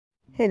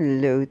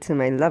Hello to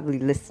my lovely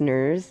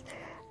listeners.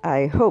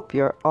 I hope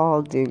you're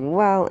all doing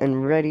well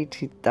and ready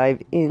to dive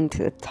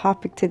into the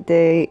topic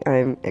today.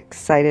 I'm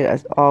excited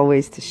as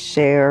always to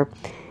share.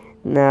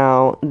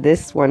 Now,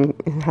 this one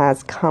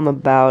has come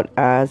about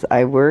as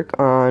I work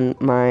on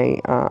my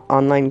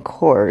online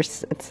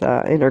course. It's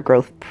an inner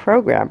growth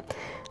program.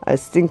 I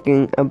was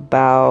thinking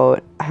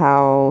about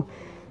how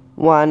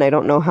one, I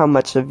don't know how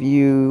much of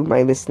you,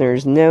 my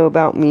listeners, know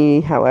about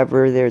me.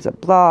 However, there's a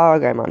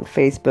blog, I'm on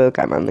Facebook,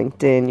 I'm on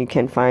LinkedIn. You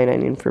can find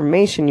any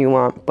information you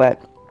want. But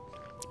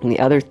the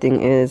other thing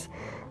is,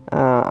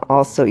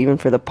 also, even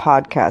for the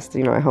podcast,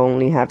 I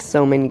only have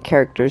so many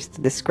characters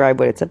to describe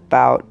what it's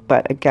about.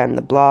 But again,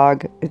 the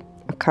blog it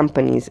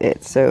accompanies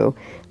it. So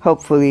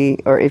hopefully,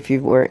 or if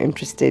you were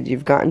interested,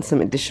 you've gotten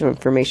some additional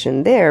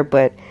information there.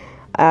 But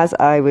as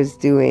I was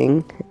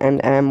doing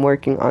and am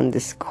working on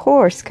this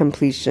course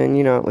completion,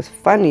 it was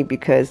funny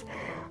because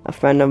a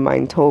friend of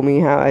mine told me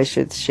how I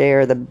should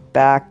share the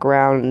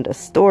background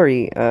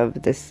story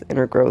of this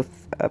inner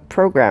growth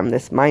program,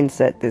 this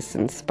mindset, this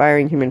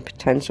inspiring human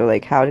potential.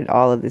 Like, how did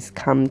all of this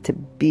come to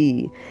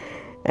be?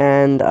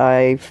 And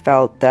I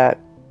felt that,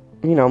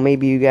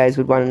 maybe you guys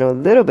would want to know a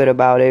little bit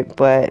about it,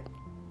 but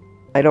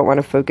I don't want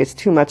to focus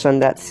too much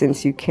on that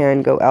since you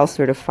can go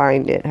elsewhere to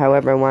find it.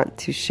 However, I want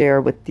to share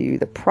with you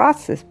the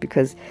process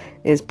because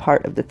it is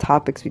part of the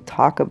topics we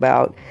talk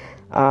about,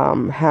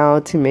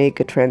 how to make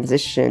a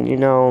transition.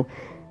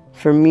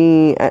 For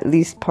me, at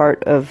least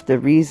part of the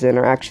reason,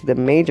 or actually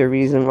the major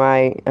reason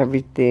why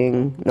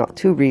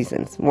two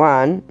reasons.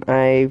 One,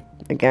 I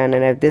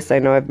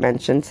know I've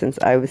mentioned since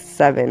I was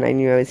 7, I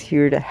knew I was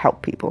here to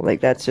help people. Like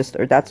that's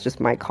just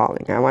my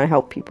calling. I want to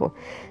help people.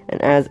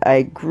 And as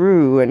I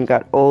grew and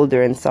got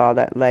older and saw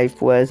that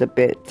life was a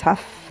bit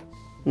tough,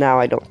 now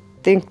I don't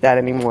think that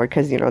anymore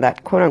because,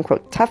 that quote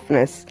unquote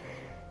toughness,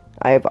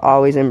 I've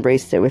always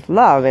embraced it with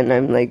love. And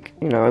I'm like,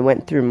 I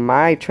went through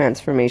my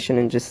transformation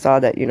and just saw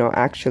that,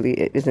 actually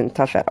it isn't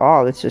tough at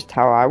all. It's just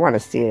how I want to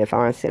see it. If I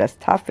want to see it as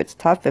tough, it's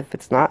tough. If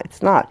it's not,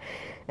 it's not.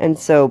 And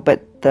so,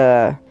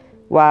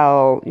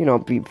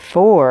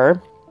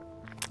 before,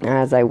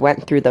 as I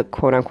went through the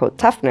quote unquote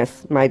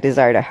toughness, my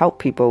desire to help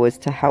people was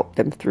to help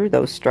them through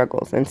those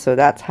struggles. And so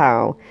that's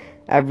how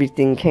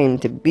everything came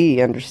to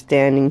be,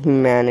 understanding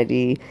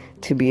humanity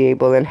to be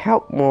able and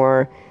help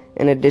more,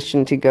 in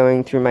addition to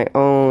going through my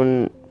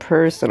own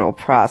personal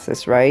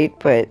process, right?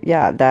 But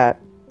yeah,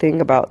 that thing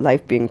about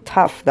life being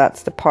tough,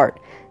 that's the part.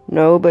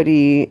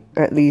 Nobody,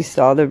 at least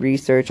all the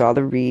research, all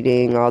the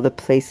reading, all the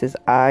places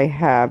I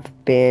have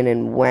been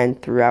and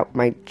went throughout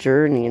my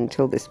journey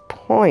until this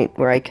point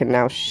where I can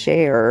now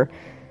share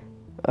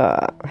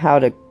how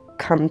to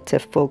come to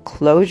full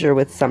closure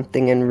with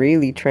something and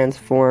really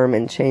transform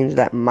and change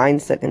that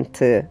mindset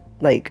into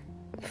like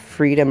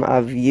freedom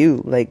of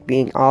you, like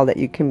being all that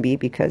you can be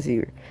because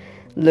you're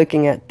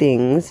looking at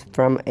things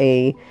from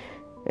a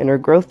inner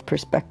growth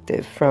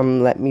perspective,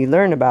 from let me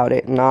learn about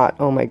it, not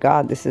oh my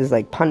god, this is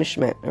like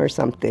punishment or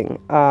something.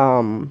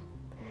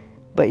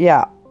 But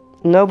yeah,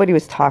 nobody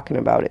was talking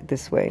about it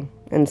this way.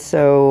 And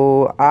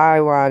so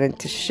I wanted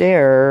to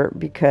share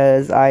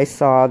because I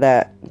saw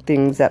that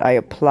things that I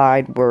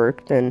applied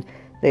worked and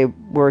they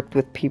worked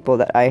with people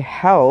that I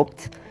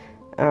helped.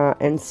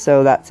 And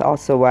so that's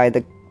also why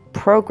the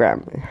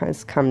program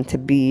has come to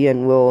be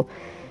and will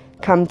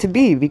come to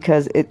be,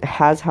 because it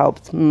has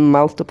helped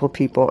multiple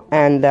people.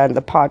 And then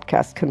the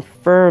podcast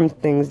confirmed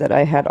things that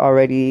I had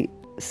already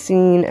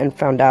seen and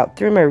found out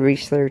through my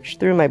research,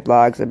 through my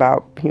blogs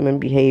about human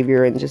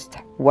behavior and just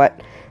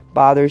what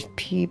bothers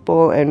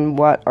people and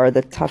what are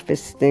the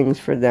toughest things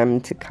for them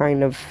to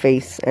kind of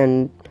face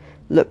and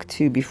look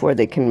to before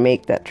they can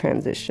make that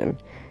transition.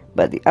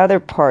 But the other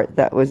part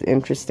that was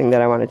interesting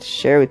that I wanted to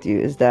share with you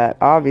is that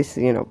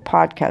obviously,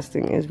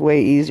 podcasting is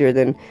way easier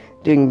than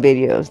doing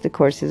videos. The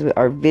courses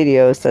are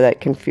videos so that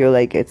it can feel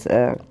like it's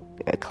a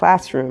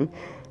classroom,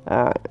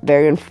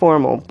 very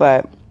informal.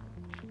 But,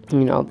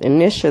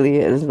 initially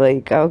it was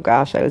like, oh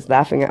gosh, I was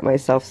laughing at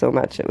myself so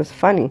much. It was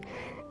funny.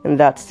 And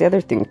that's the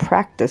other thing,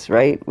 practice,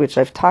 right? Which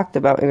I've talked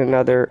about in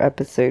another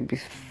episode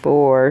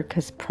before,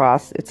 because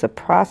it's a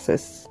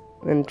process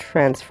and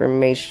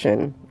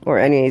transformation,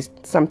 or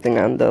something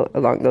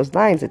along those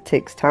lines. It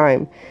takes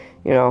time.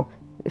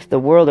 If the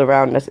world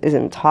around us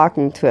isn't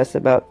talking to us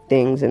about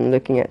things and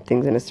looking at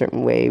things in a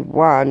certain way,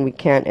 one, we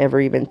can't ever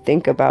even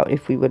think about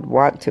if we would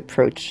want to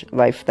approach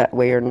life that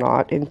way or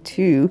not. And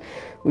two,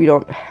 we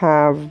don't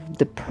have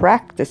the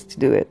practice to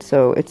do it.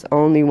 So it's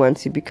only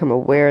once you become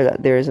aware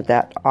that there's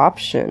that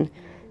option,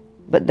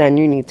 but then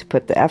you need to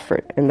put the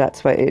effort. And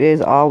that's why it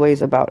is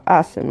always about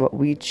us and what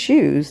we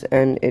choose.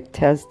 And it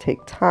does take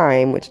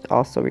time, which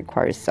also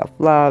requires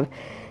self-love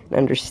and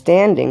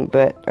understanding.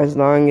 But as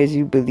long as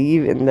you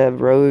believe in the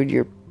road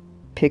you're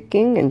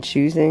picking and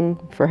choosing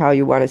for how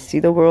you want to see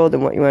the world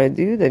and what you want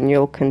to do, then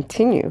you'll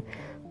continue.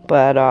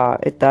 But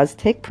it does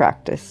take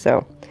practice.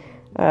 So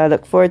I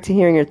look forward to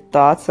hearing your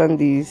thoughts on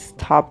these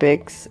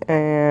topics.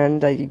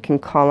 And you can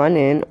call on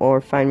in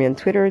or find me on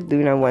Twitter,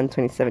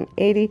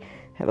 Luna12780.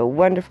 Have a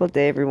wonderful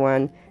day,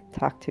 everyone.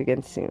 Talk to you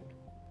again soon.